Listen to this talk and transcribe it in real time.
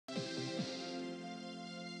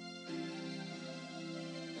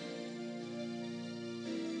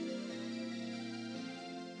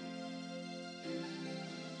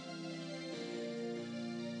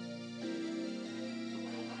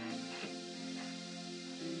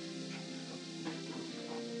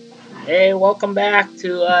Hey, welcome back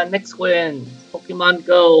to Next Win Pokemon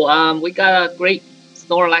Go. We got a great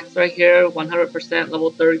Snorlax right here, 100% level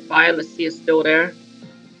 35. Let's see, it's still there.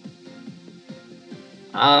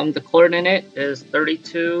 The coordinate is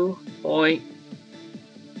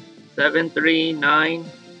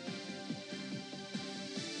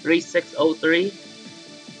 32.7393603.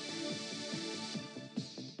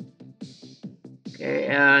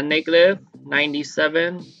 Okay, negative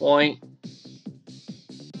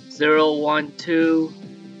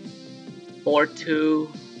 97.01242.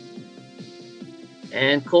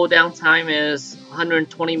 And cooldown time is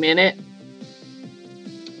 120 minutes.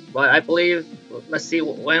 But I believe, let's see,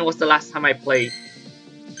 when was the last time I played?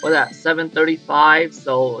 Was that 7:35?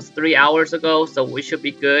 So it's 3 hours ago. So we should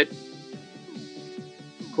be good.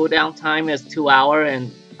 Cooldown time is 2 hours,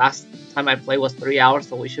 and last time I played was 3 hours.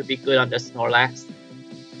 So we should be good on this Snorlax.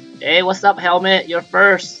 Hey, what's up, Helmet? You're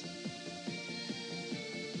first.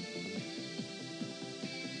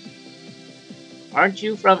 Aren't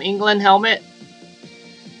you from England, Helmet?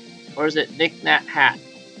 Or is it Nick Nat Hat?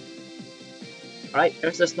 Alright,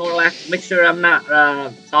 there's the Snorlax. Make sure I'm not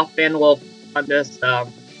soft fan wolf on this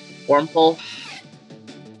wormhole.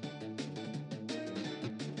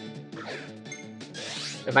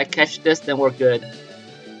 If I catch this, then we're good.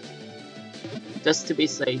 Just to be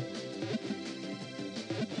safe.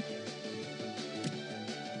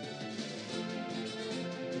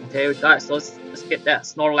 Okay, we got it. So let's get that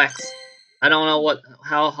Snorlax. I don't know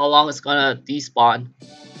how long it's gonna despawn.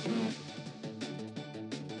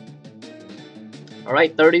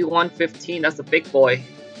 Alright, 3115, that's a big boy.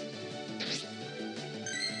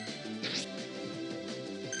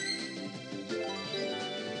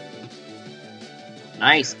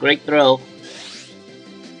 Nice, great throw.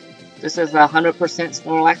 This is 100%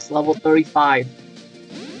 Snorlax level 35.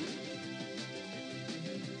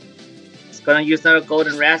 It's gonna use another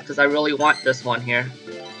golden rat because I really want this one here.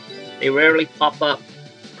 They rarely pop up.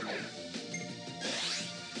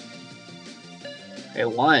 Okay,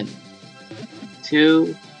 1,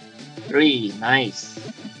 2, 3, nice.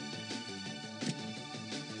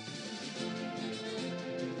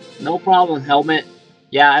 No problem, Helmet.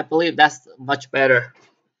 Yeah, I believe that's much better.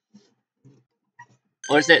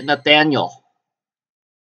 Or is it Nathaniel?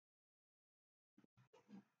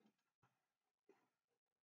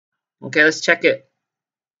 Okay, let's check it.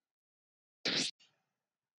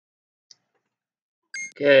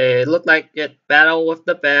 Okay, it looked like it battle with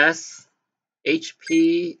the best.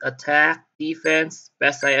 HP, attack, defense,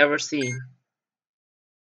 best I ever seen.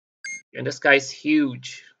 And this guy's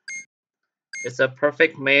huge. It's a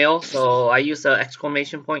perfect male, so I use an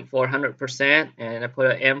exclamation point for 100%, and I put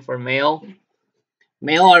an M for male.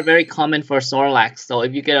 Male are very common for Snorlax, so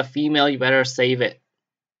if you get a female, you better save it.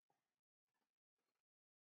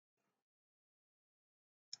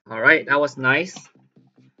 Alright, that was nice.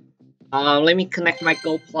 Let me connect my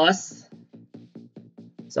Go Plus,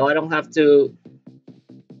 so I don't have to.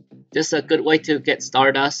 This is a good way to get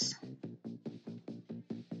Stardust.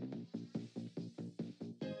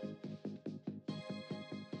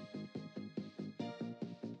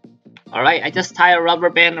 Alright, I just tie a rubber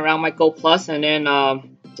band around my Go Plus and then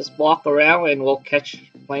just walk around and we'll catch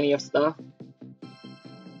plenty of stuff.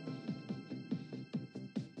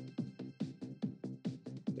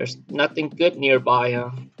 There's nothing good nearby,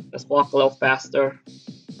 huh? Let's walk a little faster.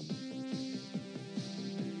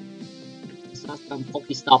 It's not some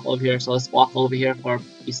Pokestop over here, so let's walk over here for a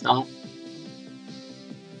Pokestop.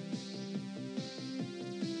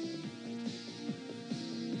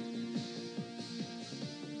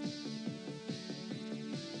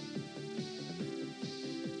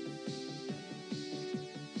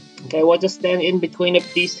 Okay, we'll just stand in between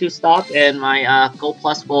if these two stop, and my Go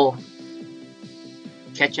Plus will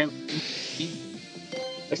catch him.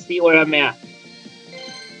 Let's see where I'm at.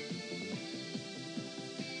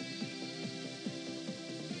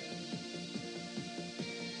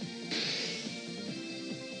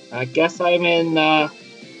 I guess I'm in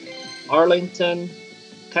Arlington,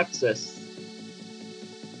 Texas.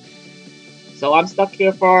 So I'm stuck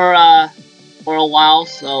here for a while.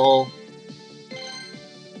 So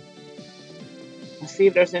let's see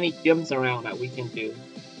if there's any gyms around that we can do.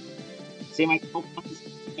 See, my Go Plus is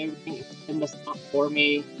everything is in the stop for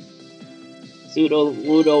me. Pseudo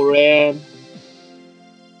Ludo ran.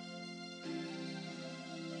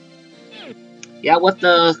 Yeah, with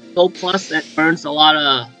the Go Plus, that burns a lot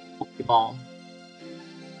of Pokeball.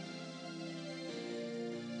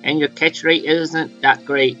 And your catch rate isn't that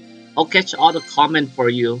great. I'll catch all the common for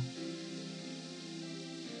you.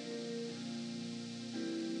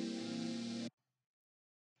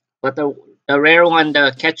 But the rare one,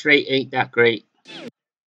 the catch rate ain't that great.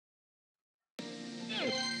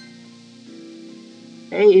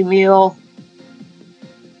 Hey Emil,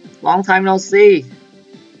 long time no see.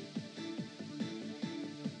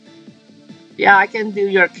 Yeah, I can do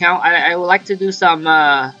your account. I would like to do some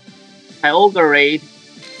Tioga raid,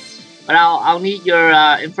 but I'll need your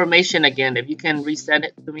information again if you can resend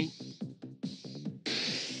it to me.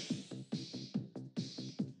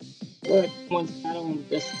 Good. Someone's battling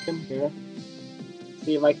this sim here.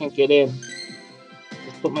 See if I can get in.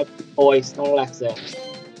 Just put my voice, no accent.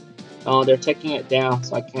 Oh, they're taking it down,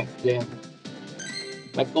 so I can't get in.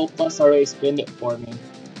 My Gold Plus already spinned it for me.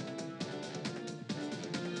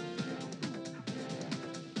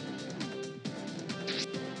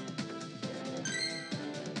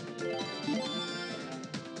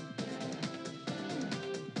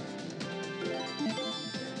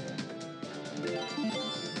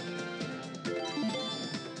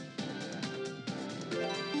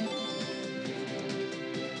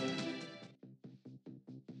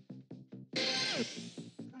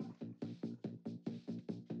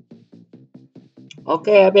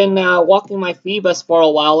 Okay, I've been walking my Feebas for a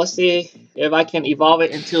while. Let's see if I can evolve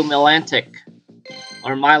it into Milantic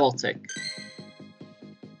or Milantic.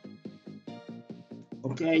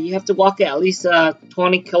 Okay, you have to walk at least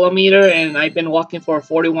 20 kilometer, and I've been walking for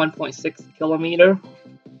 41.6 kilometer.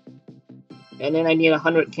 And then I need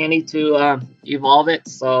 100 candy to evolve it,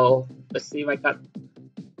 so let's see if I got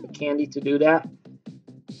the candy to do that.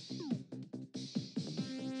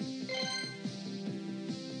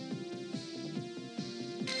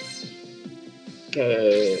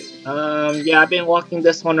 Okay, yeah, I've been walking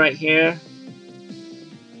this one right here.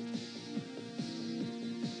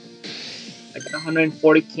 I got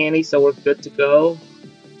 140 candy, so we're good to go.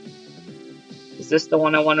 Is this the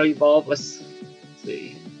one I want to evolve? Let's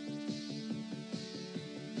see.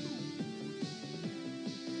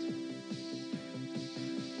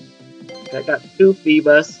 Okay, I got two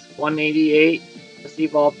Feebas, 188. Let's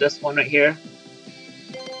evolve this one right here.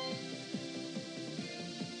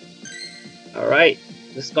 Alright,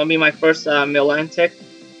 this is gonna be my first Milantic.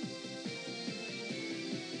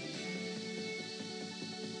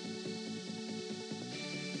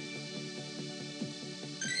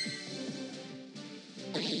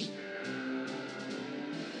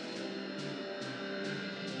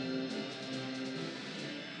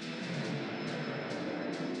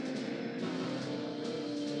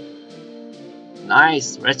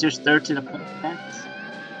 Nice, register to the content.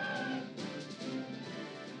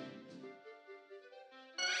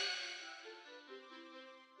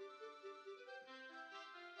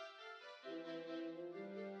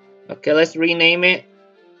 Okay, let's rename it.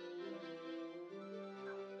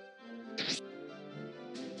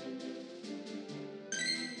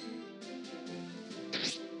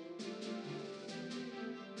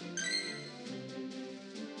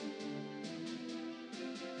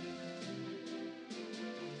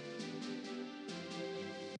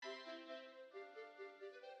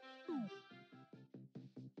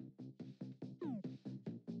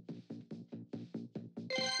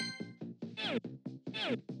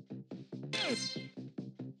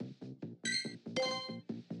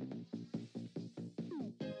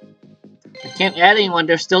 I can't add anyone,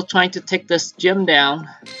 they're still trying to take this gym down.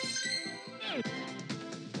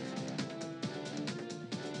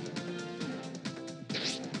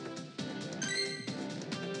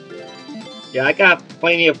 Yeah, I got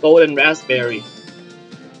plenty of golden raspberry.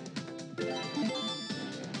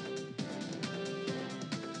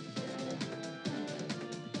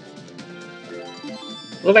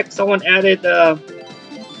 Look like someone added,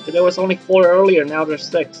 there was only 4 earlier, now there's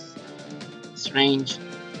 6. Strange.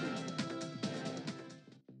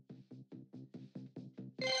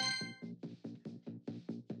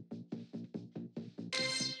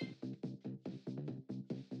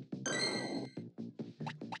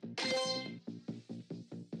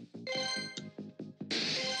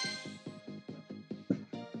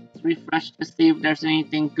 Let's refresh to see if there's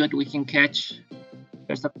anything good we can catch.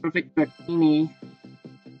 There's a perfect Bertini.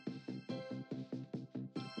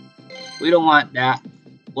 We don't want that.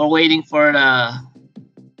 We're waiting for the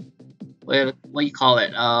what do you call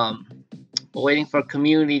it? We're waiting for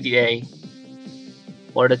Community Day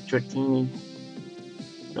for the Tratini.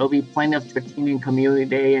 There'll be plenty of Tratini in Community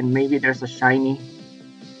Day, and maybe there's a shiny.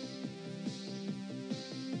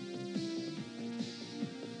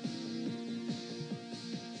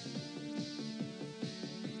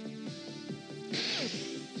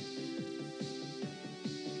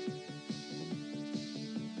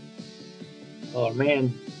 Oh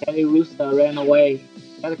man, Kelly Rusa ran away.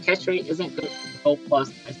 Yeah, the catch rate isn't good for Gold Plus.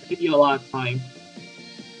 I saved you a lot of time.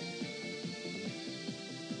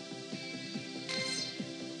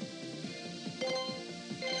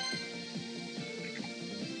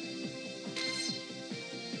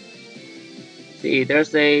 See,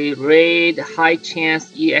 there's a raid high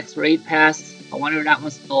chance EX raid pass. I wonder if that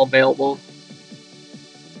one's still available.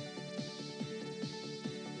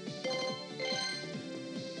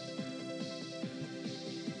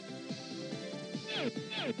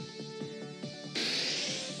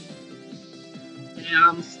 Yeah,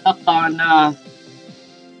 I'm stuck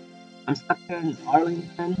here in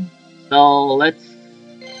Arlington. So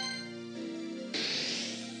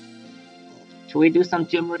should we do some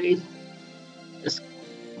gym raid? Just,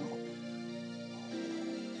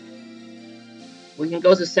 we can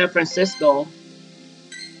go to San Francisco,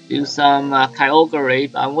 do some Kyogre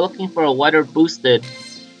raid. I'm looking for a weather boosted.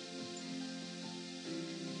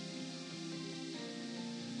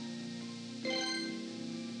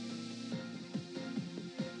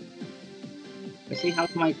 Let's see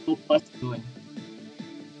how's my 2 plus doing.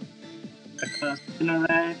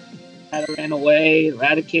 Spinner ran away,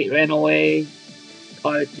 Eradicate ran away,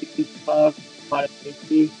 caught a GP puff, caught a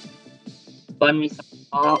GP, spun me some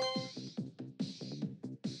top.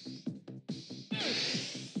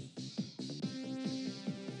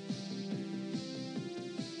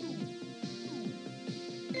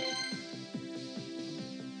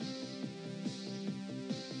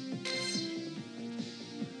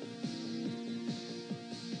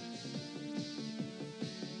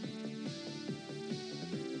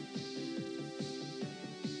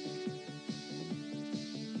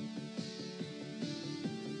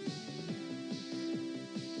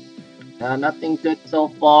 Nothing good so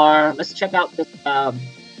far. Let's check out this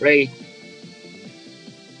raid.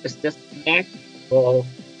 Is this connect? So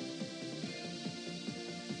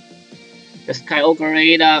this Kyogre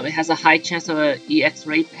raid, it has a high chance of an EX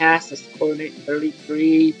raid pass. It's coordinate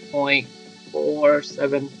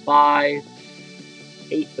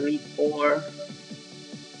 33.475834,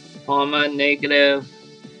 comma negative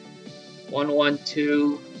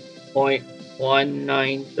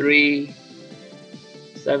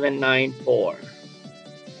 112.193794.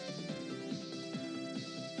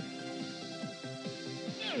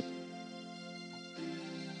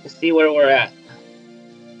 Let's see where we're at.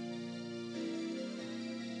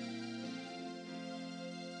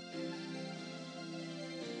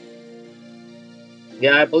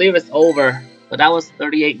 Yeah, I believe it's over, but that was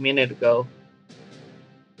 38 minutes ago.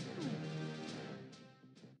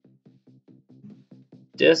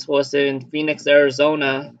 This was in Phoenix,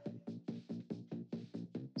 Arizona.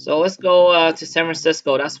 So let's go to San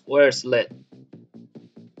Francisco. That's where it's lit.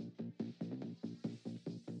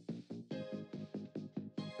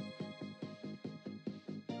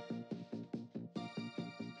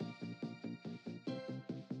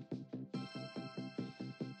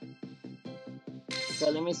 So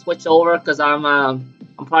let me switch over because I'm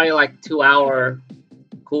probably like 2 hour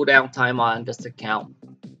cooldown time on this account.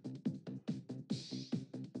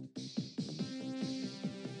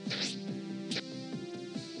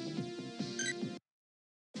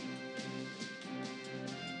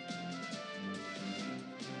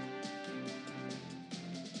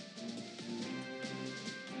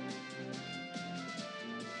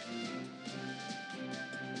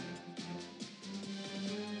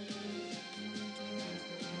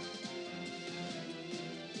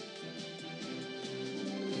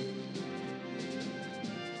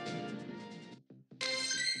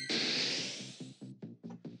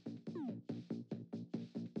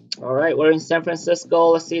 Alright, we're in San Francisco.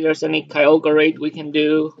 Let's see if there's any Kyogre raid we can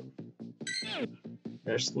do.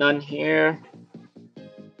 There's none here.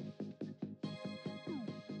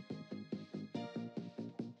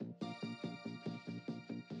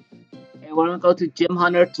 Okay, we're gonna go to Gym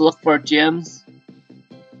Hunter to look for gyms.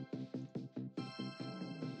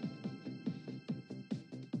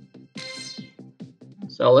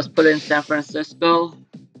 So let's put in San Francisco.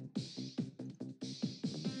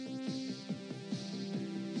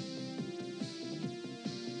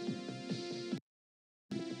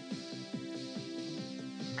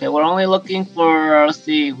 Okay, we're only looking for, let's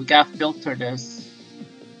see, we gotta filter this.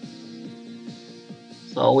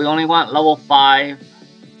 So we only want level 5.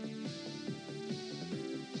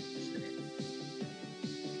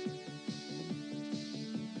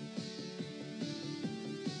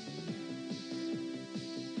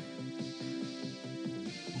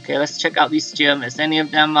 Okay, let's check out these gym. Is any of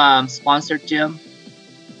them sponsored gym?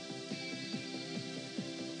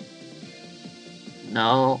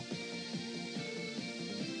 No.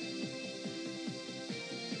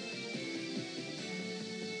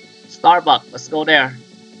 Starbucks, let's go there.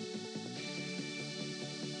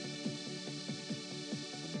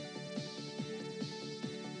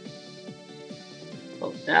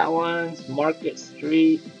 Oh, that one's Market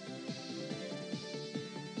Street.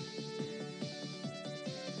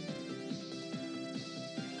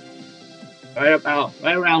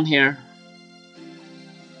 right around here.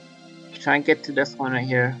 Try and get to this one right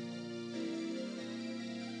here.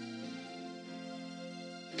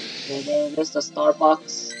 Okay, there's the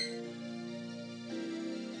Starbucks.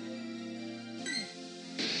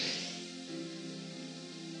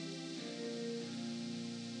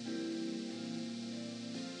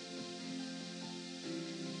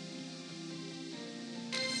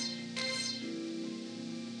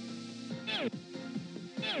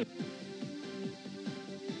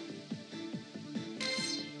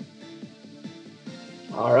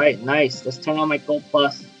 Alright, nice. Let's turn on my Gold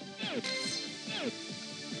Plus.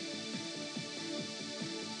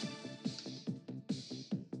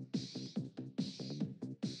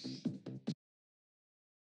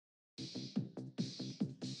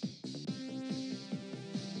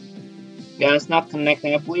 Yeah, it's not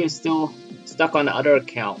connecting. I believe it's still stuck on the other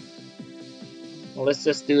account. Well, let's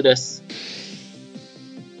just do this.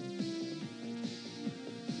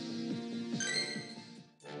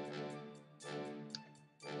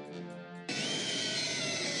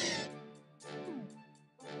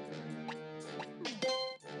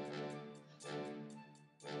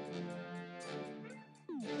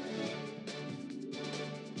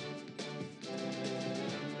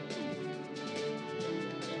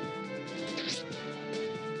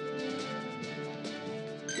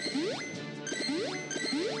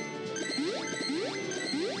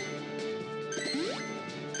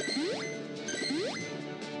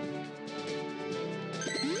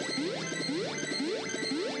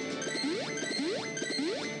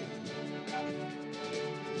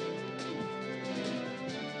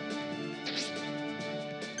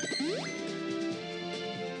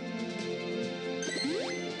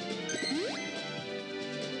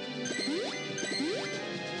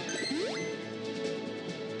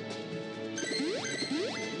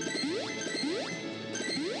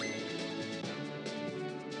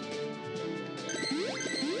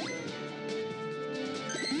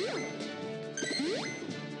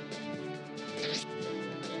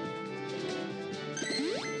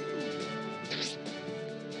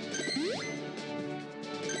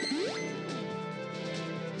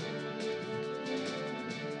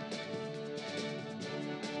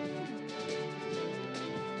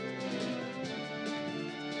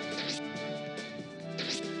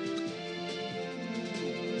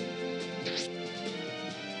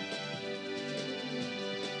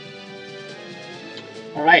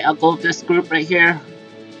 Alright, I'll go with this group right here.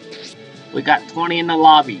 We got 20 in the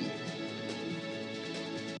lobby.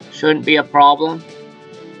 Shouldn't be a problem.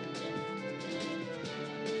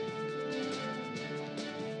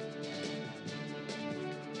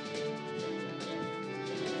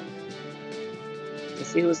 Let's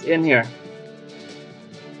see who's in here.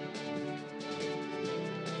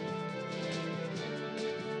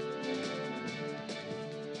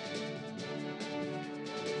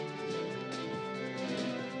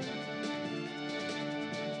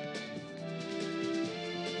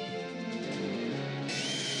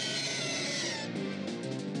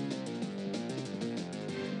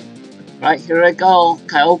 Right, here I go.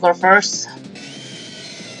 Kyogre first.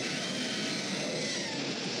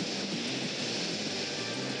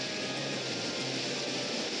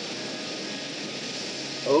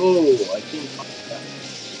 Oh, I think.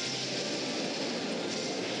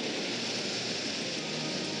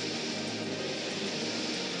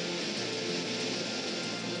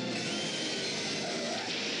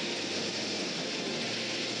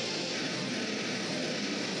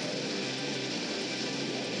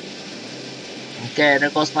 Okay, there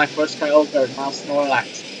goes my first Kyogre. Now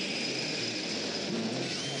Snorlax.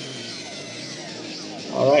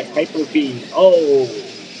 Alright, Hyper B. Oh!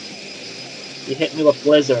 He hit me with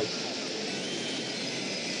Blizzard.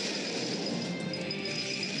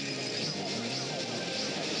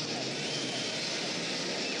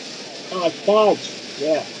 Oh, I dodged!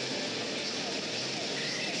 Yeah.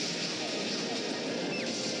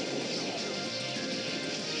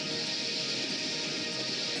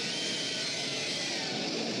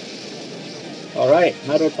 Alright,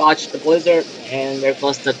 another dodge the Blizzard, and there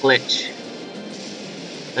goes the glitch.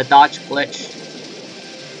 The dodge glitch.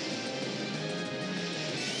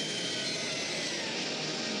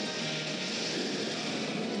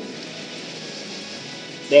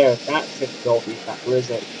 There, that took trophy, that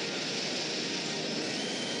Blizzard.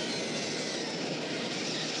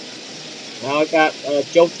 Now I got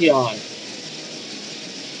Jolteon.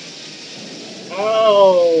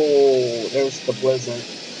 Oh, there's the Blizzard.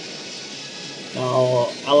 Now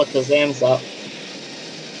Alakazam's up.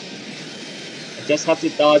 I just have to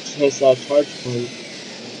dodge his charge move.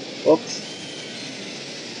 Whoops.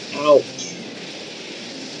 Ouch.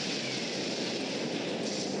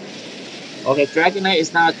 Okay, Dragonite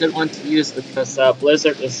is not a good one to use because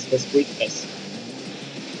Blizzard is his weakness.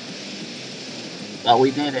 But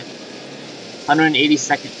we did it. 180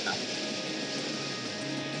 seconds left.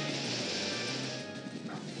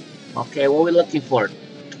 Okay, what are we looking for?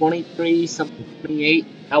 23 something 28?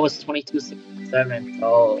 That was 22.67,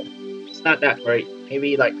 so it's not that great.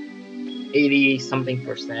 Maybe like 80 something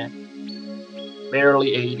percent.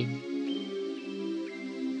 Barely 80.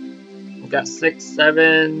 We got 6,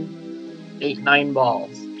 7, 8, 9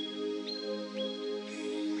 balls.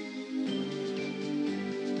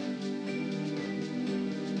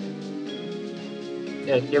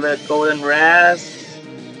 Okay, give it a golden raz.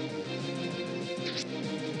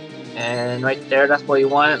 And right there, that's what you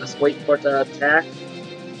want. Let's wait for the attack.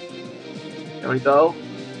 There we go.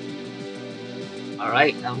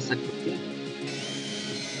 Alright, that was a good hit.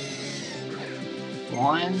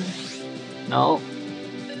 1. No.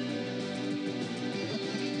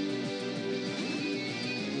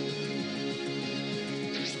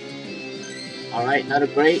 Alright, another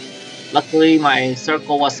great. Luckily, my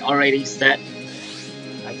circle was already set.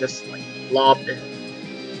 I just like lobbed it.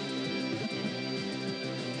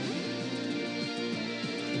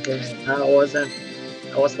 Okay, that wasn't.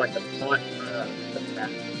 That was like a taunt attack.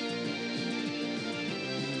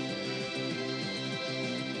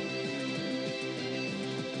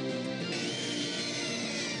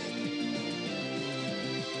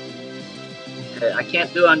 Okay, I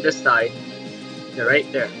can't do it on this side. Okay,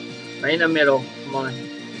 right there. Right in the middle. Come on.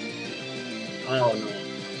 Oh no.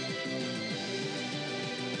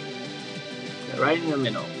 Okay, right in the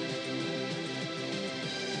middle.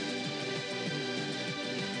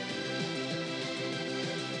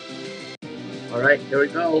 Alright, here we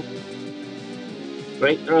go.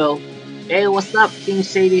 Great throw. Hey, what's up, King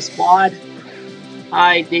Shady Squad?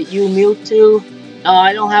 Hi, did you Mewtwo? No,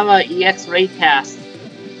 I don't have a EX raid pass.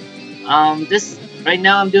 This right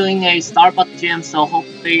now I'm doing a Starbucks gym, so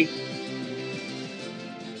hopefully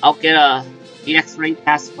I'll get a EX raid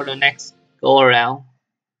pass for the next go around.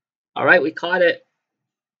 Alright, we caught it.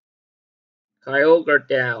 Kyogre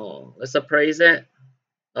down. Let's appraise it.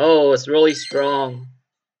 Oh, it's really strong.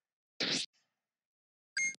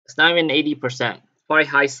 It's not even 80%. It's probably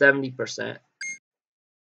high 70%.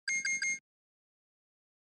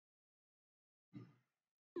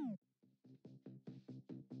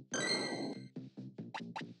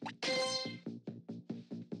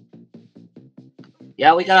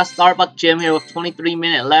 Yeah, we got a Starbucks gym here with 23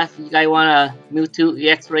 minutes left. You guys want a Mewtwo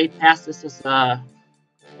EX raid pass? This is a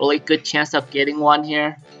really good chance of getting one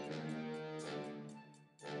here.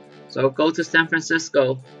 So go to San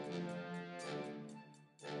Francisco.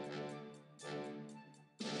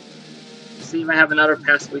 See if I have another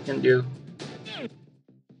pass we can do.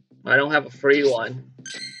 I don't have a free one.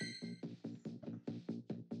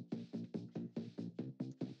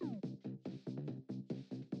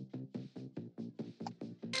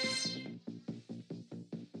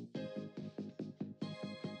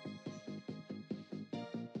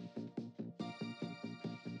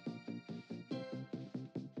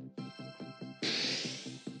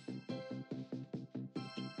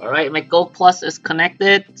 Alright, my Gold Plus is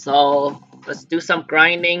connected, so let's do some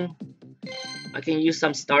grinding. I can use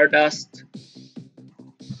some Stardust.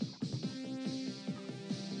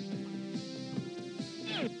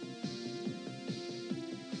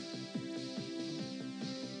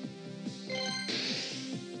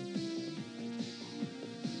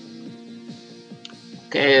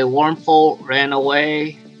 Okay, Wormpole ran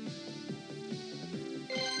away.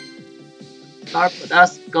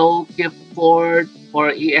 Stardust Go gift board for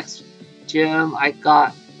EX Gym. I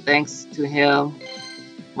got, thanks to him,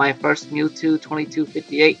 my first Mewtwo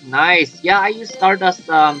 2258. Nice. Yeah, I use Stardust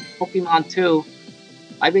Pokemon too.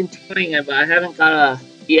 I've been trying it, but I haven't got a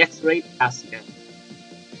EX raid pass yet.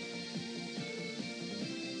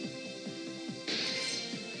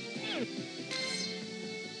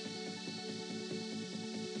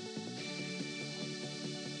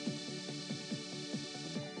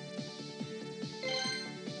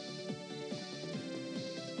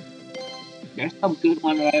 There's some good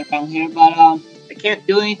one right around here, but I can't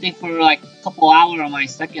do anything for like a couple hours on my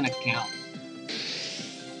second account.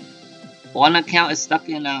 One account is stuck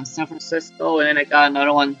in San Francisco, and then I got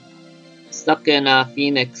another one stuck in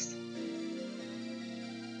Phoenix.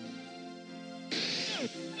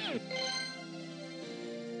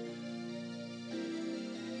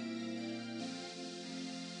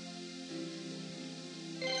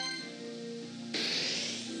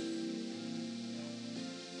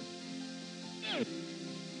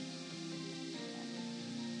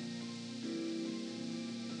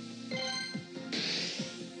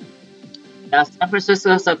 Yeah, San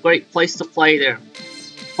Francisco is a great place to play there.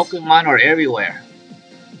 Pokemon are everywhere.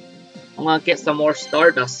 I'm gonna get some more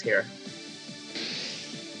Stardust here.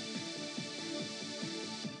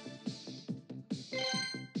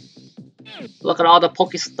 Look at all the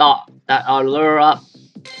Pokestop that are lure up.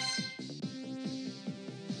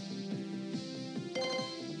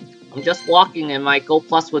 I'm just walking and my Go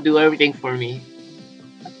Plus will do everything for me.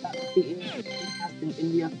 I got 3 in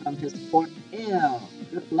India from his port. Yeah,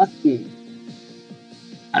 you're lucky.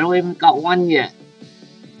 I don't even got one yet.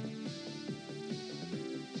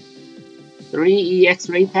 3 EX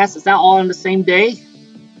raid pass, is that all on the same day?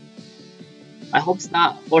 I hope it's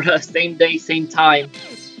not for the same day, same time.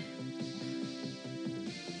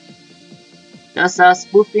 Does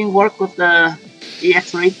spoofing work with the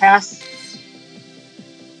EX raid pass?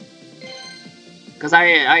 Because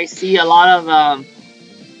I see a lot of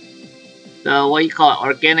the what you call it,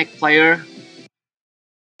 organic player.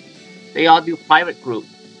 They all do private group.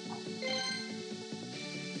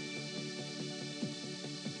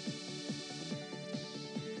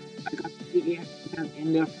 I got the EX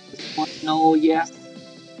in there for this one. No, yes.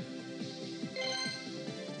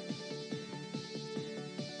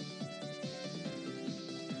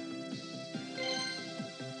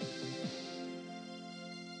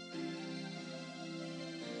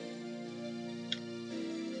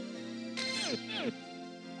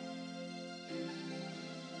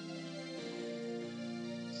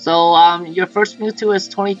 So your first Mewtwo is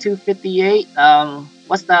 2258.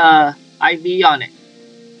 What's the IV on it?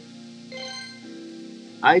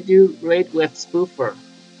 I do raid with Spoofer.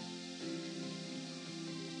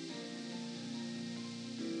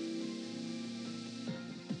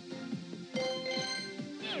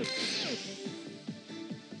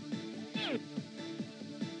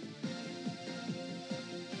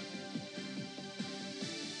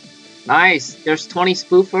 Nice. There's 20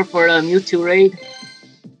 Spoofer for the Mewtwo raid.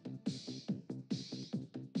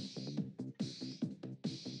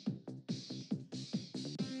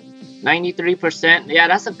 %. Yeah,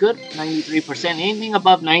 that's a good 93%. Anything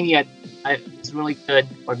above 90 is really good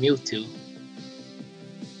for Mewtwo.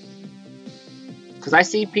 Because I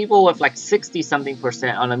see people with like 60 something %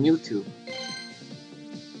 on a Mewtwo.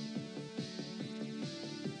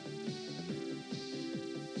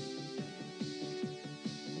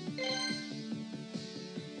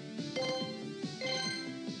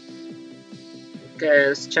 Okay,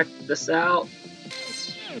 let's check this out.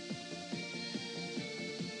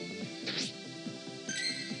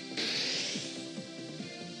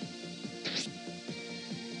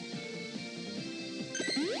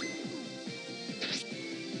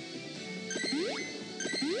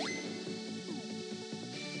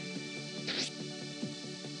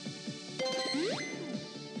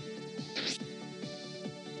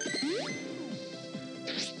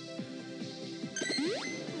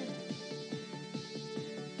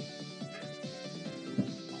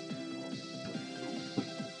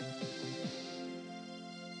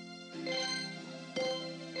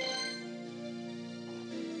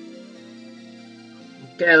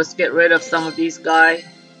 Okay, let's get rid of some of these guys.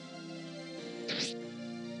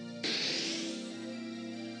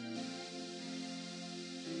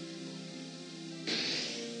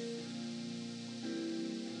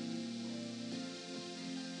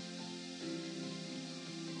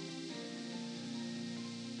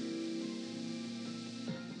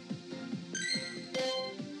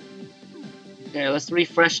 Okay, let's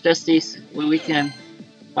refresh this, see what we can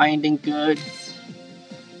finding good.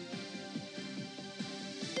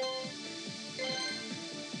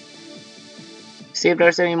 See if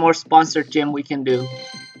there's any more sponsored gym we can do.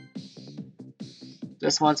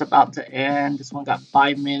 This one's about to end. This one got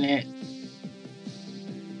 5 minutes.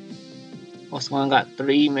 This one got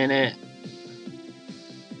 3 minutes.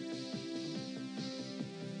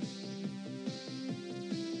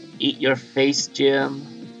 Eat your face gym.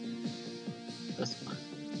 This one.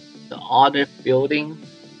 The audit building.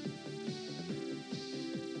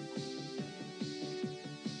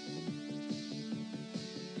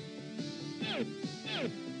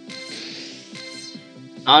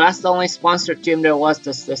 Oh, that's the only sponsored gym there was,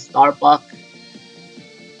 just the Starbucks.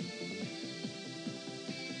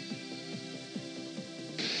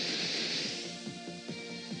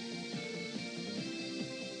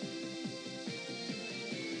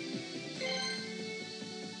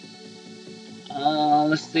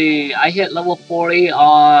 Let's see. I hit level 40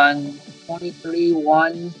 on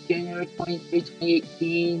 23/1 January 23,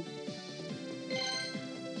 2018.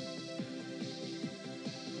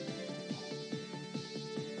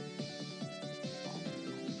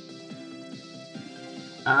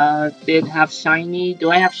 Did have shiny? Do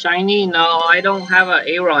I have shiny? No, I don't have a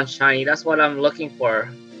Aeron shiny. That's what I'm looking for.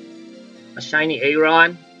 A shiny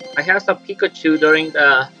Aeron. I have some Pikachu during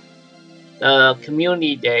the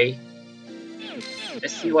community day.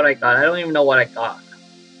 Let's see what I got. I don't even know what I got.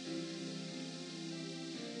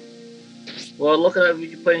 Well, look at it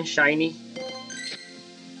if you put in shiny.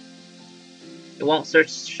 It won't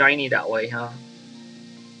search shiny that way, huh?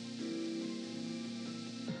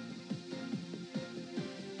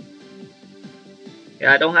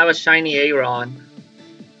 Yeah, I don't have a shiny Aeron.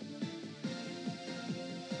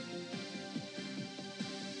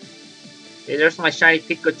 Okay, there's my shiny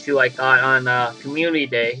Pikachu I got on community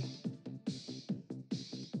day.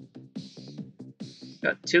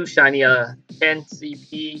 Got two shiny, 10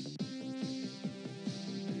 CP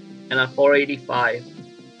and a 485.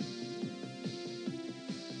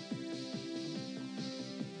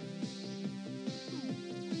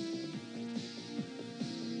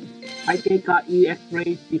 I did got EX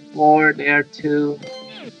rays before there too.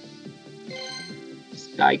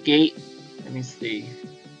 Skygate. Let me see.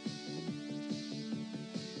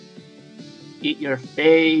 Eat your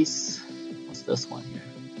face. What's this one here?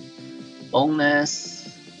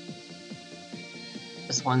 Bonus.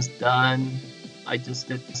 This one's done. I just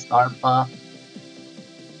did the star buff.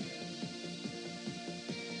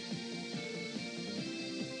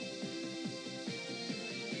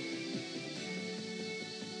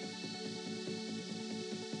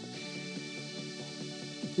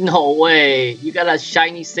 No way! You got a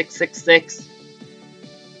shiny 666?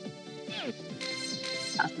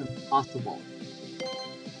 That's impossible.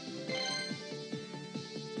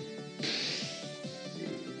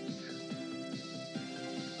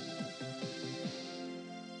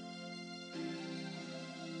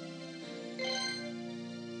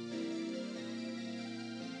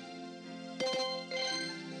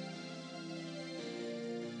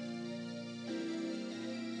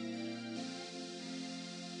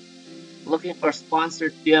 Looking for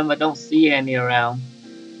sponsored gym, I don't see any around.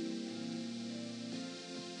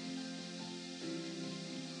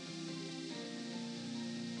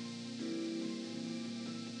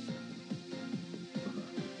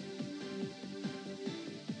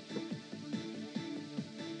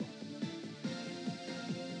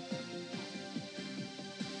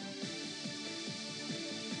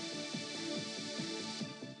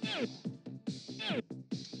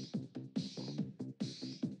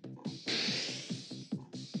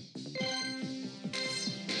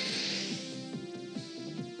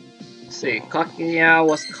 Let's see, Kakuya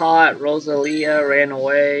was caught, Rosalia ran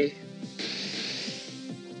away.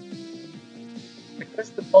 I guess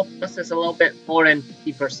the focus is a little bit more than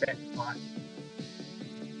 50% caught.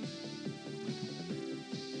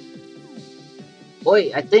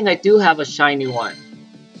 Wait, I think I do have a shiny one.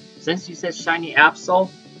 Since you said shiny Absol.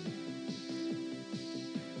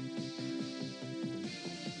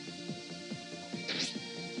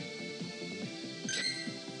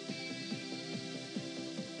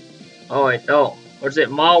 Oh, I don't. Or is it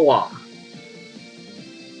Mawa?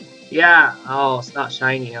 Yeah. Oh, it's not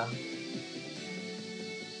shiny, huh?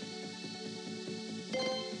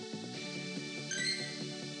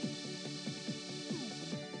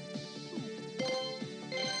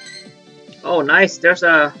 Oh, nice. There's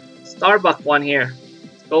a Starbuck one here.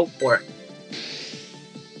 Let's go for it.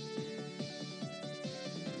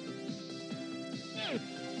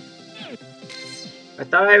 I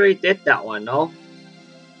thought I already did that one, no?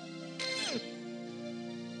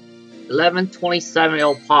 11:27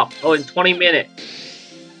 it'll pop. Oh, in 20 minutes.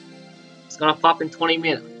 It's gonna pop in 20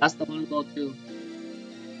 minutes. That's the one to go to.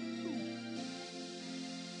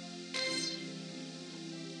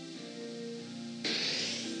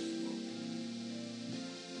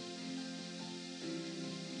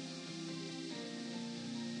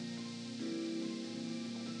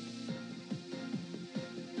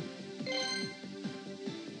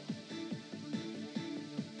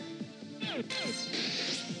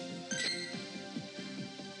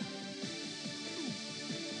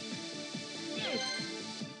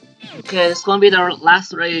 Okay, it's gonna be the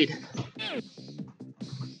last raid.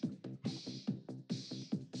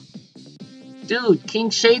 Dude, King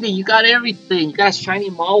Shady, you got everything. You got shiny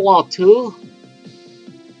Mawwall too?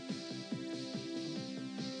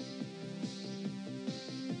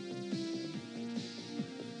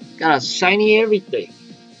 Got a shiny everything.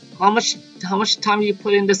 How much time do you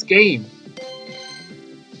put in this game?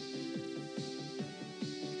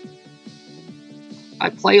 I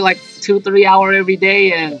play like 2-3 hours every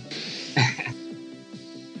day and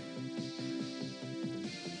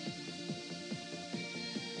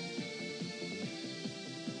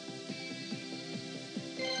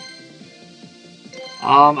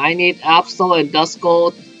I need Absol and Dust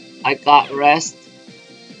Gold. I got Rest.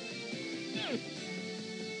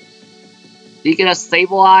 Do you get a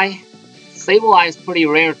Sableye? Sableye is pretty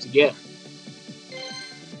rare to get.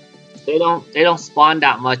 They don't spawn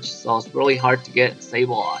that much, so it's really hard to get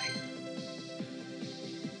Sableye.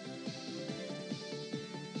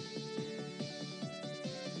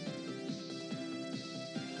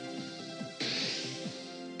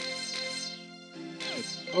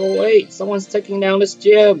 Oh wait, someone's taking down this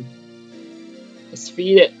gym. Let's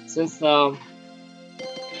feed it since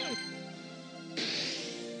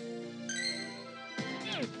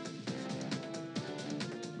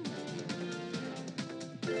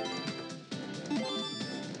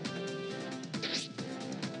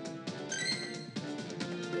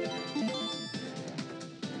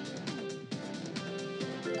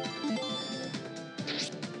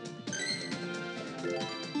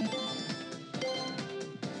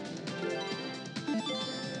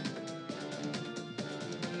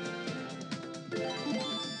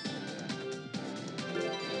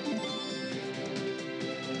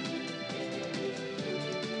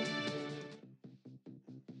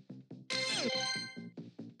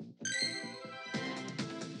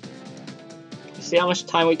see how much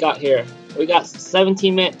time we got here. We got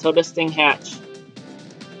 17 minutes till this thing hatch.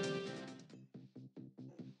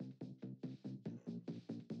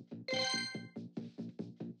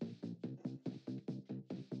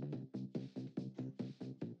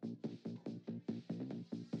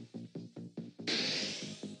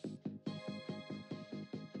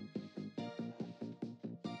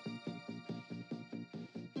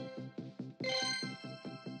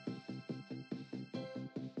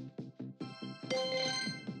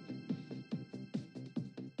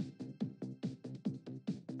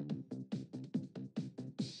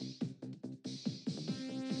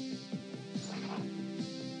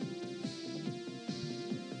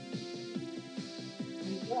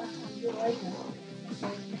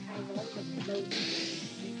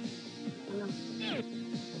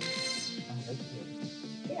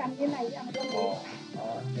 Cái ăn cái này ăn có gì?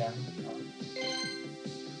 Dạ.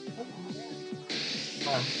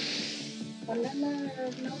 Còn nó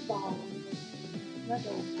bò, nó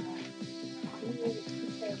đồ cũng như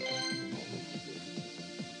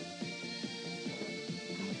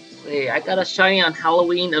See, I got a shiny on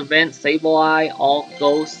Halloween event, Sableye, all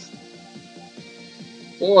ghosts.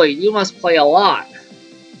 Boy, you must play a lot.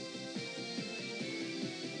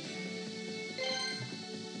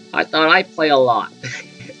 I thought I play a lot.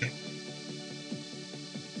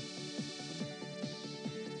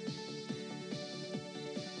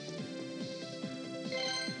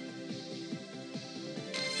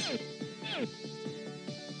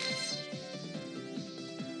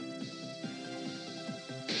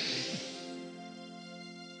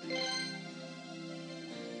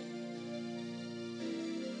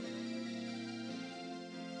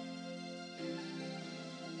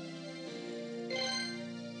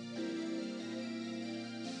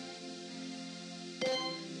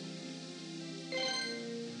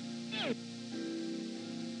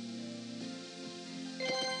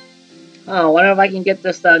 Oh, I wonder if I can get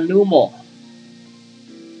this Numal.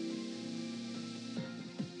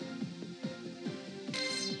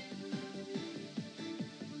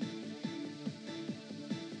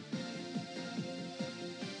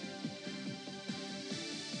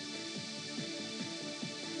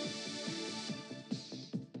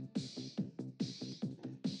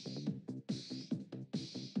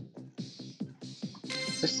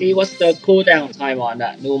 Let's see what's the cooldown time on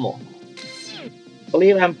that Numal. I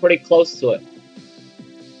believe I'm pretty close to it.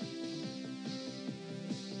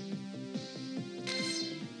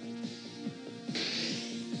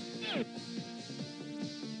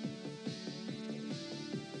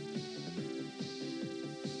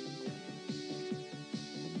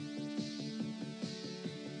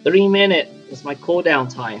 Three minutes is my cooldown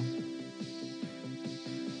time.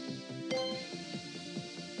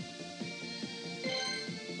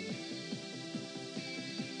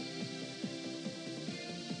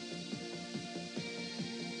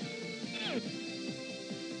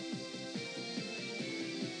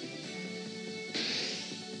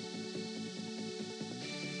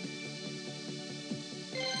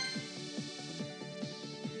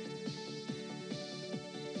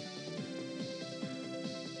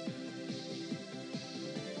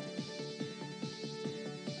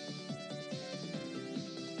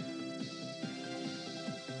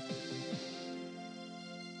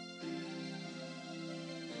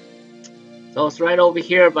 So it's right over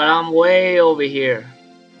here, but I'm way over here.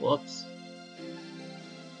 Whoops.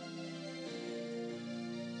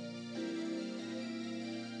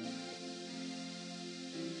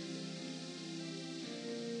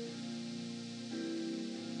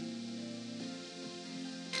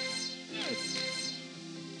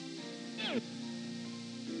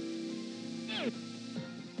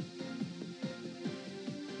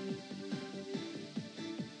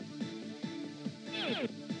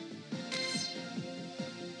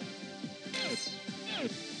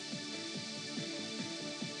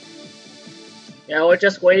 Yeah, we're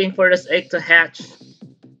just waiting for this egg to hatch.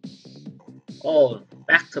 Oh,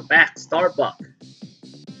 back to back, Starbuck.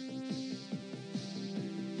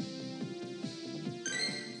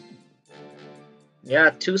 Yeah,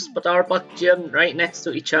 two Starbuck gym right next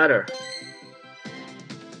to each other.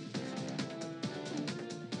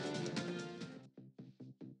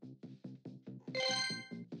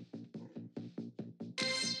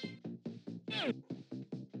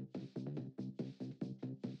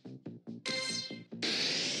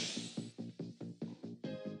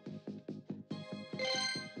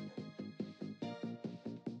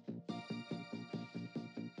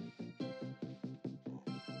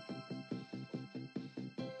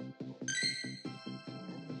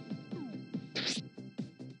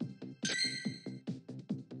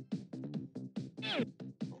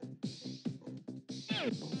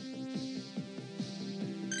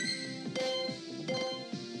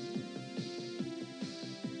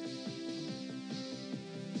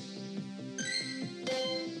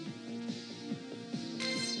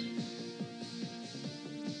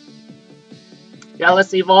 Yeah,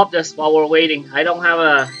 let's evolve this while we're waiting. I don't have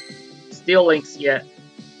a steel links yet.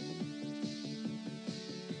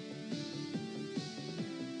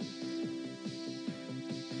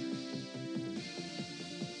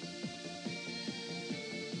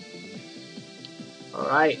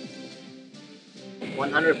 Alright.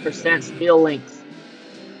 100% steel links.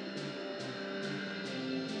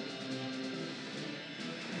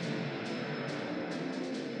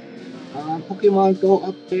 Pokemon Go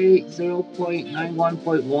update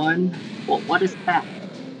 0.91.1. What is that?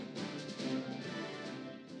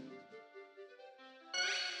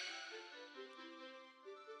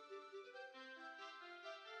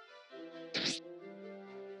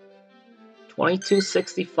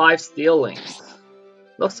 $22.65 steel links.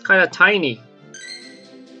 Looks kinda tiny.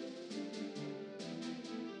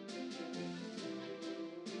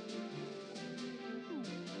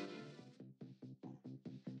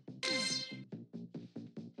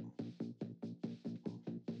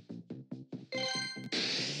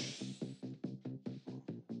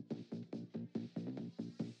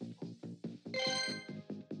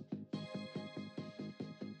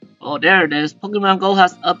 Oh, there it is. Pokemon Go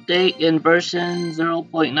has update in version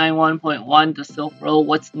 0.91.1 to Silk Road.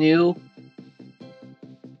 What's new?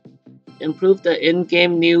 Improve the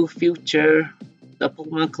in-game new feature. The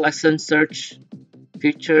Pokemon collection search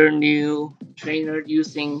feature new trainer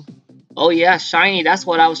using. Oh yeah, shiny. That's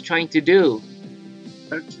what I was trying to do.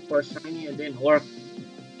 Search for shiny and didn't work.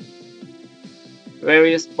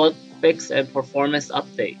 Various bug fix and performance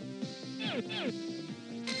update.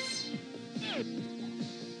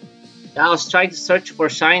 I was trying to search for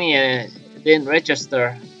shiny and it didn't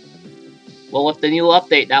register. Well, with the new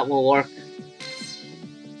update, that will work.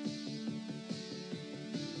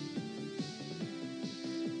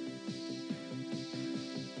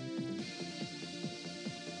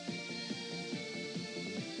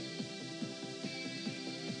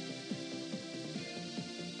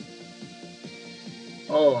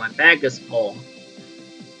 Oh, my bag is full.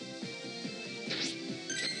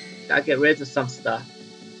 Gotta get rid of some stuff.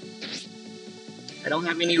 I don't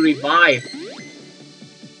have any revive.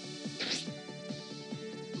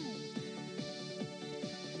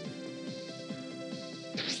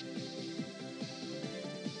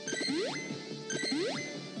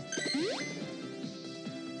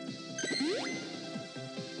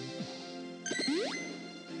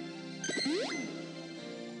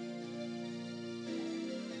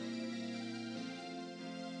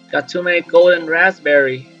 Got too many golden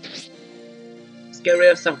raspberry. Let's get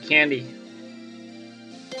rid of some candy.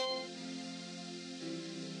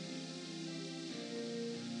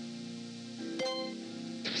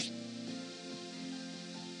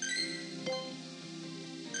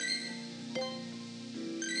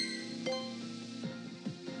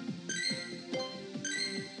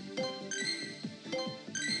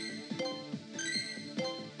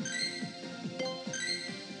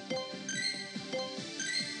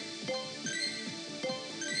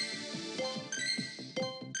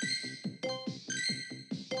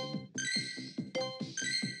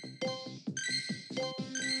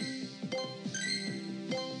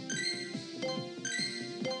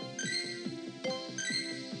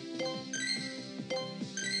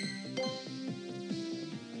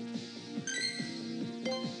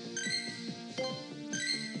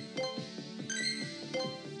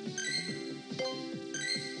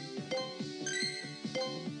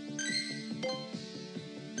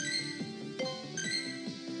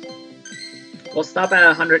 We'll stop at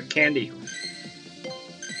 100 candy.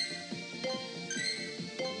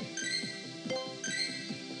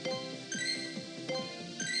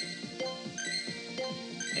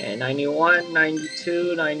 And 91,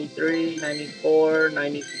 92, 93, 94,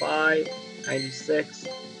 95, 96,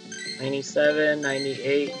 97,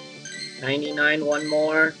 98, 99, one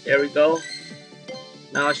more. There we go.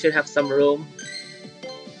 Now I should have some room.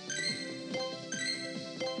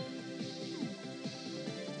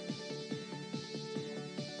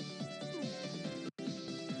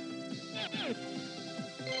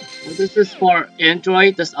 This is for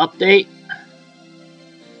Android, this update.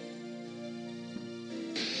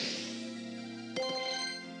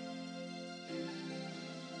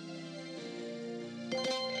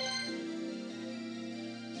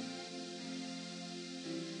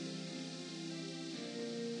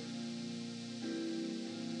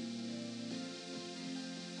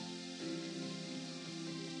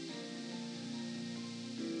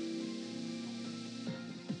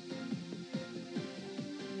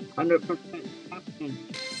 %,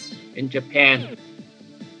 in Japan.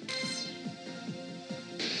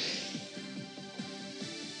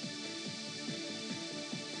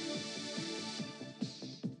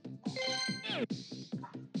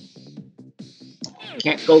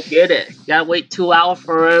 Can't go get it. Gotta wait 2 hours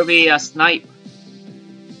for every snipe.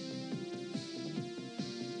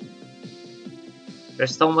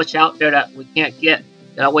 There's so much out there that we can't get.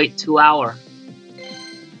 Gotta wait 2 hours.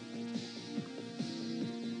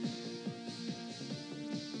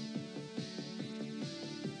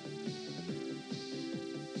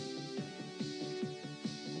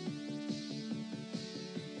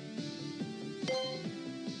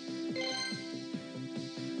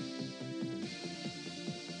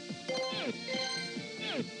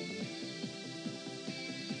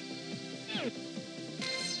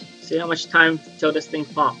 See how much time till this thing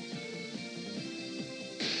pump.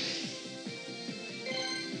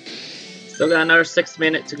 Still got another 6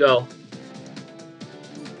 minutes to go.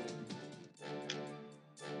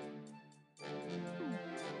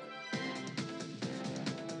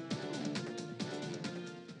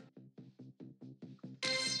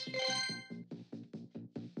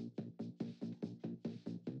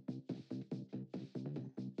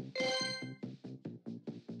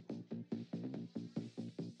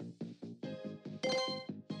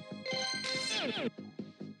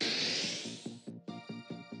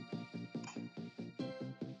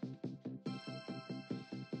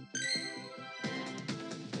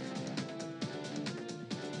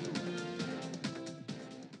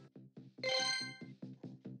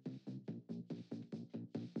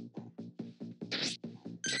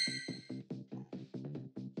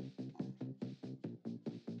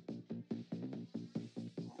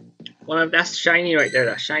 Well, that's shiny right there.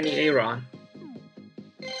 That shiny Aaron.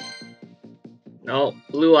 No,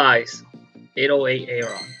 blue eyes. 808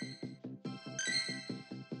 Aaron.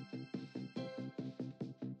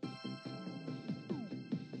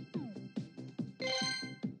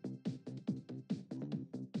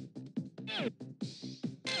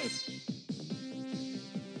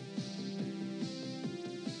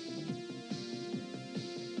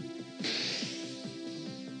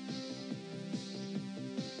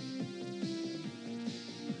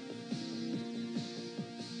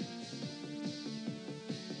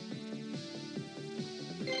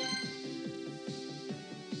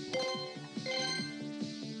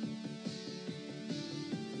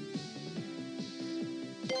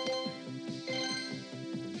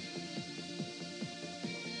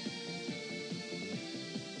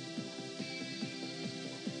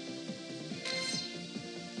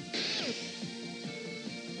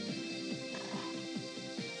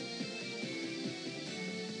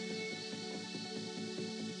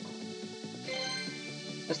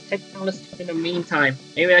 Let's take down this in the meantime.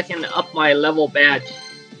 Maybe I can up my level badge.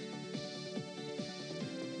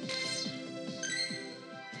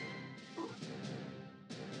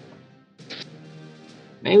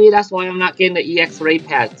 Maybe that's why I'm not getting the EX ray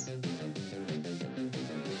pads.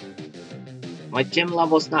 My gym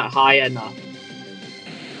level's not high enough.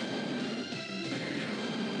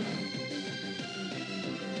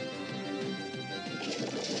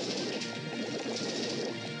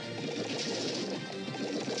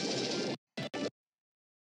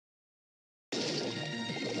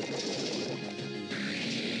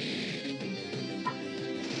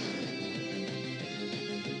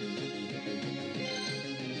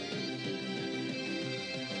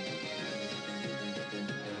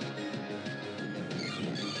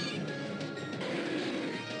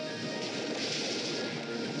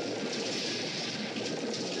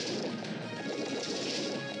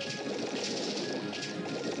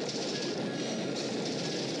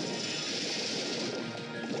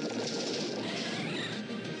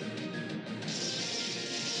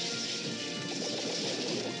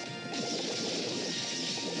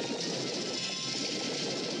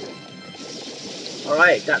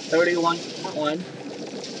 Alright, got 31 that one.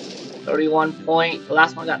 31 point. The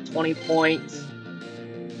last one got 20 points.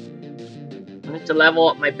 I need to level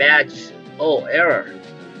up my badge. Oh, error.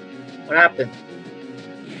 What happened?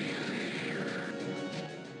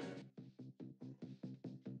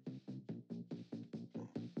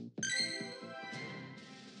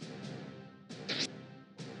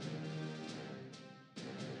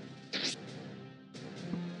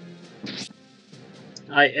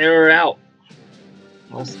 I error out.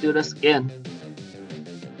 Let's do this again.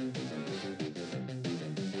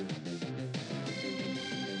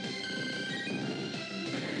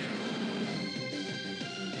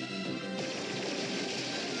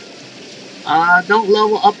 Don't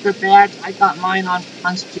level up the badge. I got mine on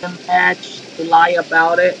Punch Gym badge to lie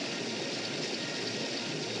about it.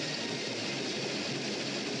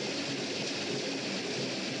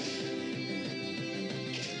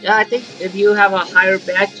 Yeah, I think if you have a higher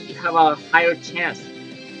badge, you have a higher chance.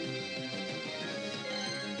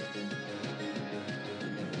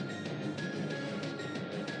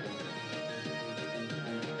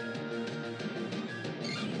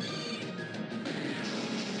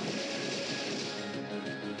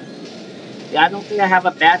 Yeah, I don't think I have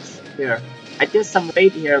a badge here. I did some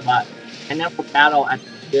raid here, but I never battle at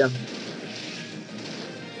the gym.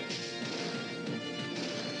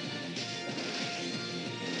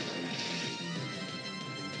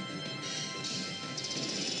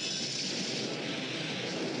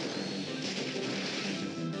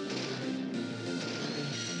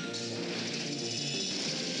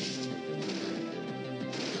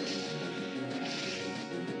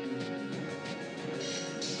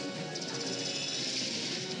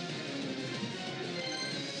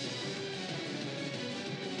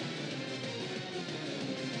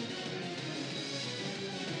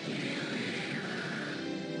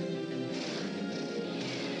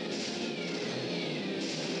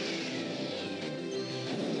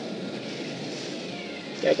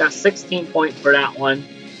 Yeah, I got 16 points for that one.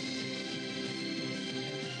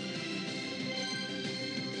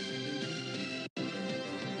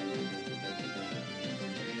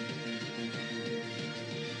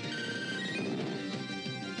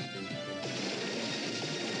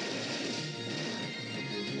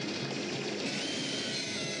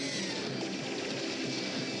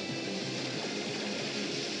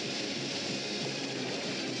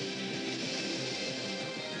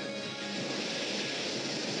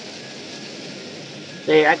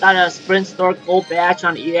 Say, I got a Sprint Store Gold badge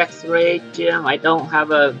on EX Raid Gym. I don't have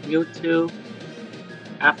a Mewtwo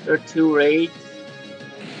after 2 raids.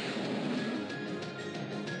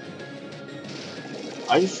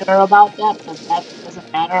 Are you sure about that? Because that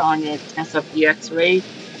doesn't matter on your chance of EX Raid.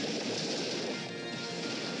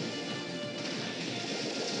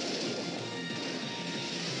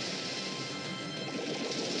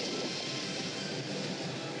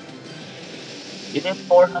 You did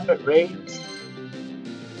 400 raids?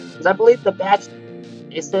 Because I believe the badge,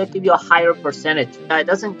 they said give you a higher percentage. Yeah, it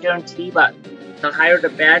doesn't guarantee, but the higher the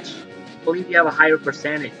badge, I believe you have a higher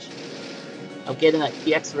percentage of getting an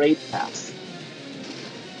EX Raid pass.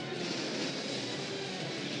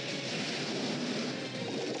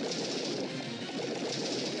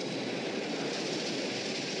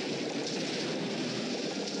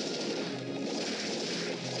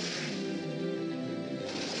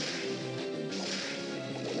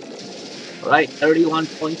 Alright, 31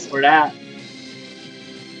 points for that.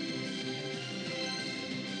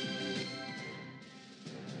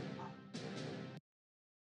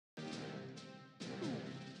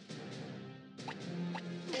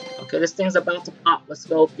 Okay, this thing's about to pop. Let's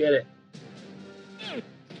go get it.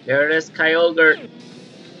 There it is, Kyogre.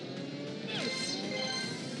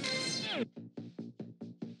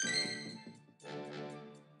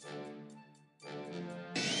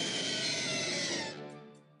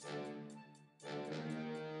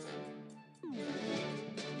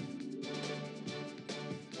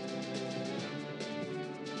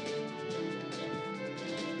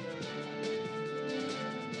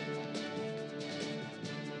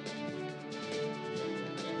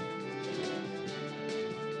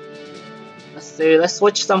 Let's see, let's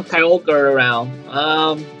switch some Kyogre around.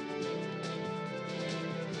 I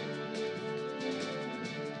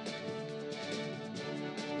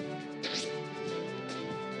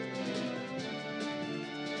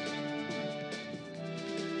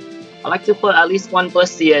like to put at least one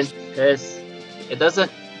Blissey in, because it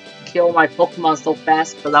doesn't kill my Pokemon so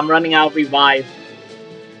fast, because I'm running out of Revive.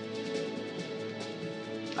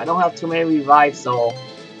 I don't have too many Revives, so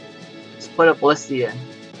just put a Blissey in.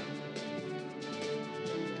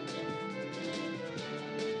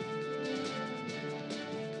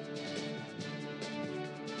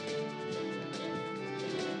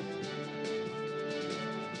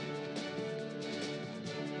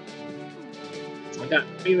 Got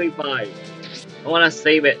 3 revive. I want to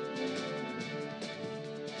save it.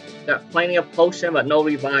 Got plenty of potion, but no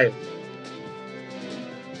revive.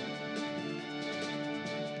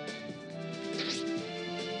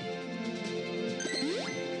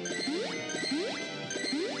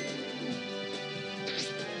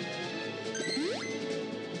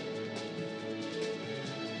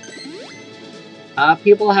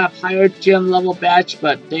 People have higher gym level badge,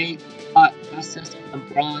 but they got access to the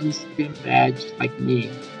bronze gym badge like me.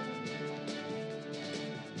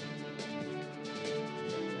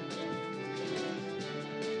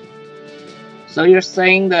 So you're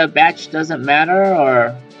saying the badge doesn't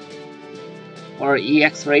matter, or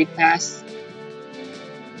EX raid pass?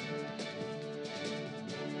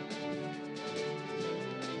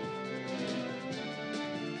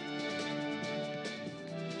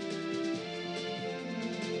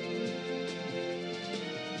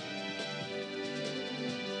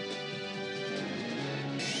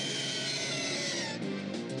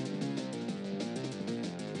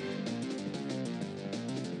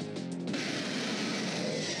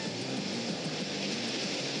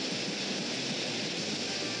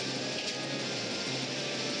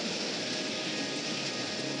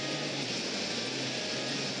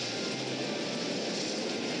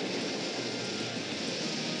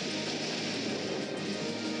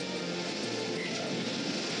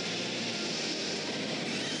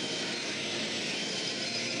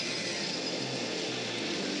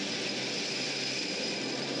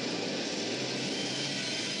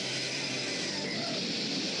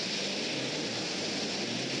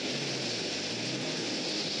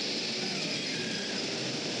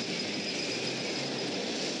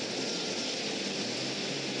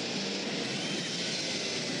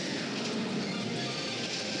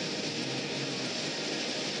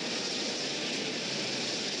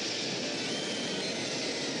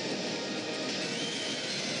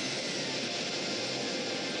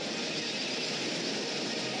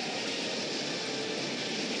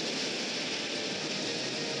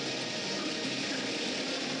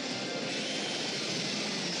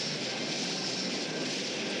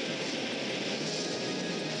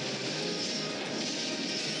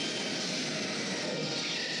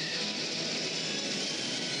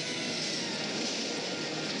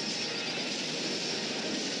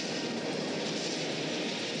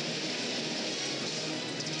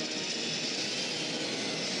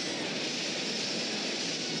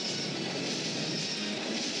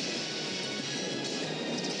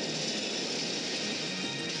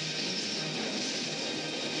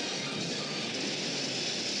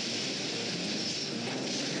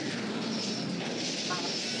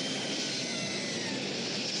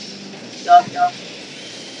 Yup.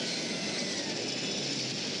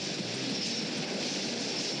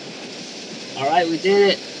 Alright, we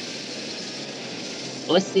did it.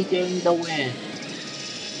 Let's see getting the win.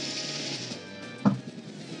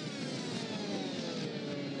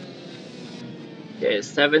 Okay,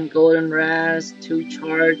 7 golden ras, 2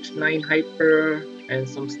 charge, 9 hyper, and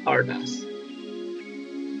some stardust.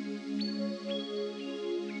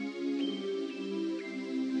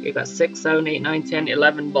 Okay, got 6, 7, 8, 9, 10,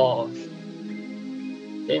 11 balls.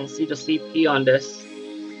 Didn't see the CP on this.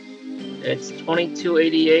 It's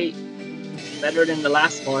 2288, better than the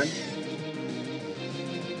last one.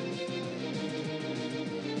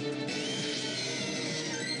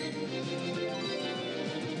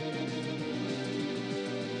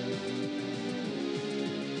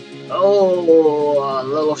 Oh, a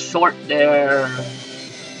little short there.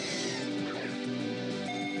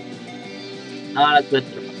 Not a good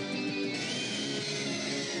throw.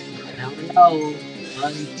 Never know.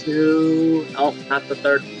 1, 2. Nope, not the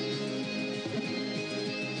third.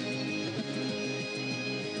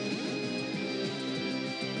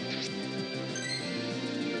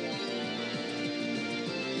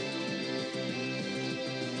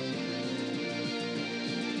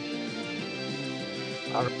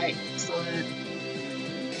 Alright, excellent.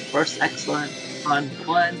 First excellent on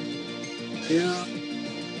 1, 2,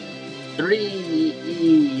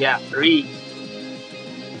 3. Yeah, 3.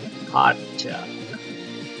 Gotcha.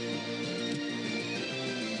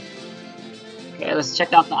 Okay, let's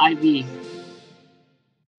check out the IV.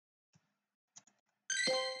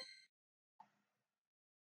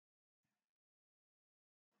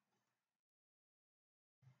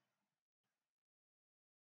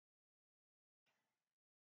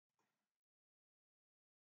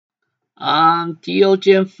 Geo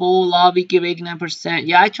Gym full lobby give 89%.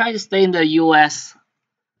 Yeah, I try to stay in the US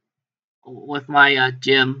with my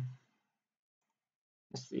gym.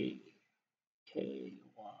 Let's see. KY.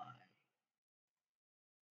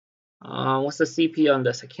 What's the CP on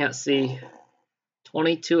this? I can't see.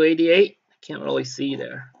 2288. I can't really see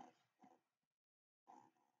there.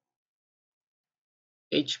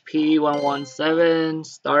 HP 117,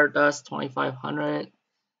 Stardust 2500.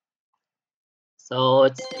 So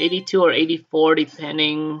it's 82 or 84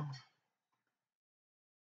 depending.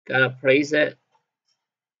 Gotta praise it.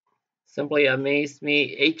 Simply amazed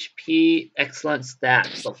me. HP, excellent stat.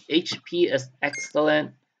 So HP is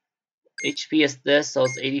excellent. HP is this, so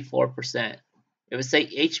it's 84%. It would say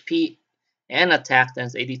HP and attack, then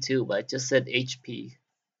it's 82, but I just said HP.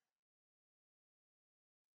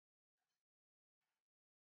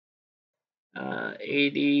 Uh,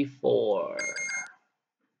 84.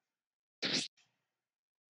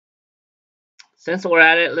 Since we're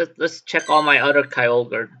at it, let's check all my other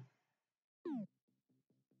Kyogre.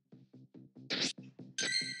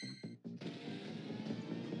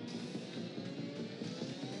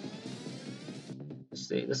 Let's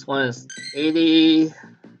see, this one is 80,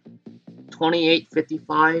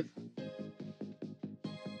 2855,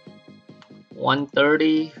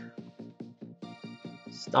 130,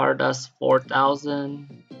 Stardust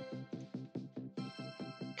 4000,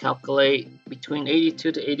 calculate between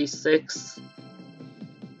 82 to 86.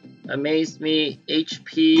 Amazed me,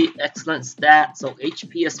 HP, excellent stat, so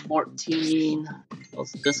HP is 14, so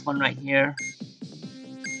it's this one right here.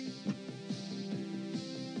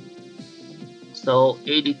 So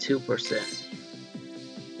 82%.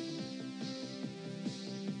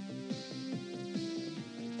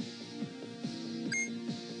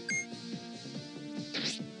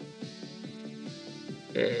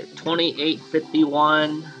 Okay,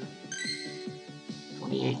 2851,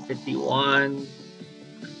 2851,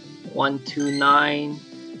 129,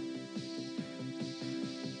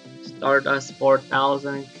 Stardust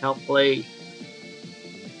 4000, calculate.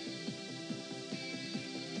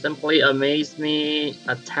 Simply amaze me,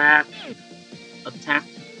 attack,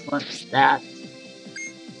 excellent stat.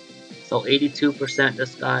 So 82%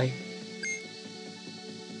 this guy.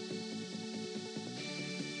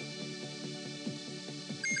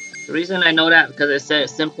 The reason I know that because it said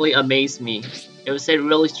simply amaze me. If it said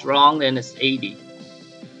really strong, then it's 80.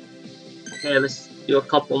 Okay, let's do a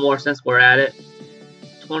couple more since we're at it.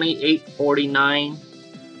 2849.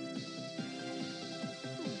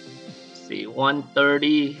 Let's see,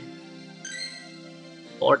 130.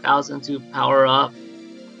 4000 to power up.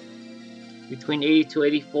 Between 80 to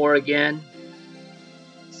 84 again.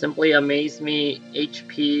 Simply amaze me.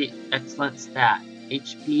 HP, excellent stat.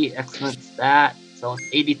 HP, excellent stat. So it's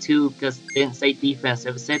 82 because it didn't say defense.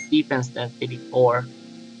 If it said defense, then it's 84.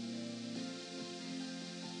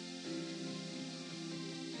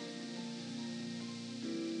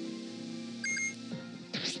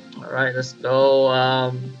 Alright, let's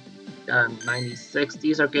go. 96.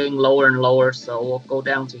 These are getting lower and lower, so we'll go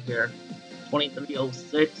down to here.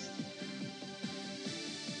 2306.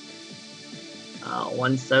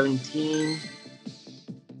 117.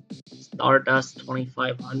 Stardust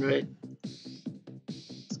 2500.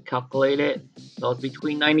 Let's calculate it. So it's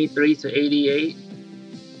between 93 to 88.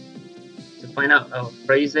 To find out,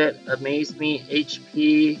 phrase it, amaze me,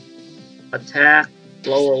 HP, attack,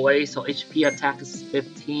 blow away. So HP attack is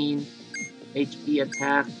 15. HP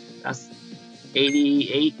attack, that's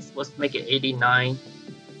 88. Let's make it 89.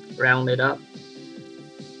 Round it up.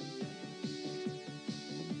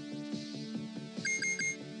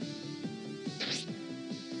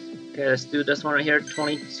 Okay, let's do this one right here.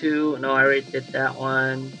 22. No, I already did that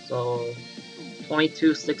one. So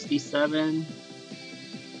 2267.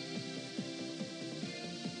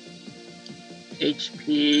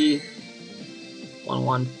 HP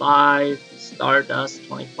 115. Stardust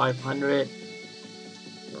 2500.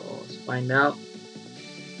 So let's find out.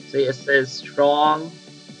 See, it says strong.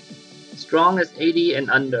 Strong is 80 and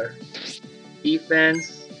under.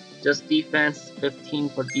 Defense, just defense, 15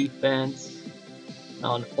 for defense.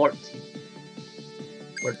 No, 14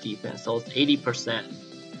 for defense. So it's 80%.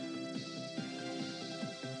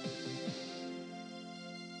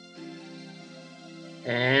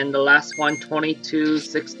 And the last one,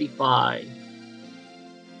 2265.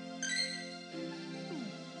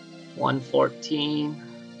 114.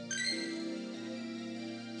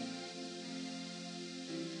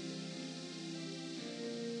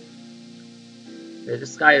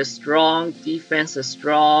 This guy is strong, defense is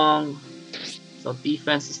strong. So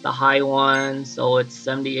defense is the high one, so it's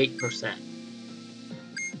 78%.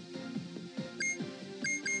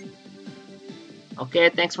 Okay,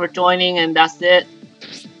 thanks for joining, and that's it.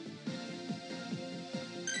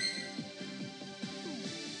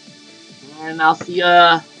 And I'll see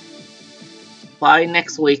you by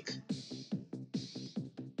next week.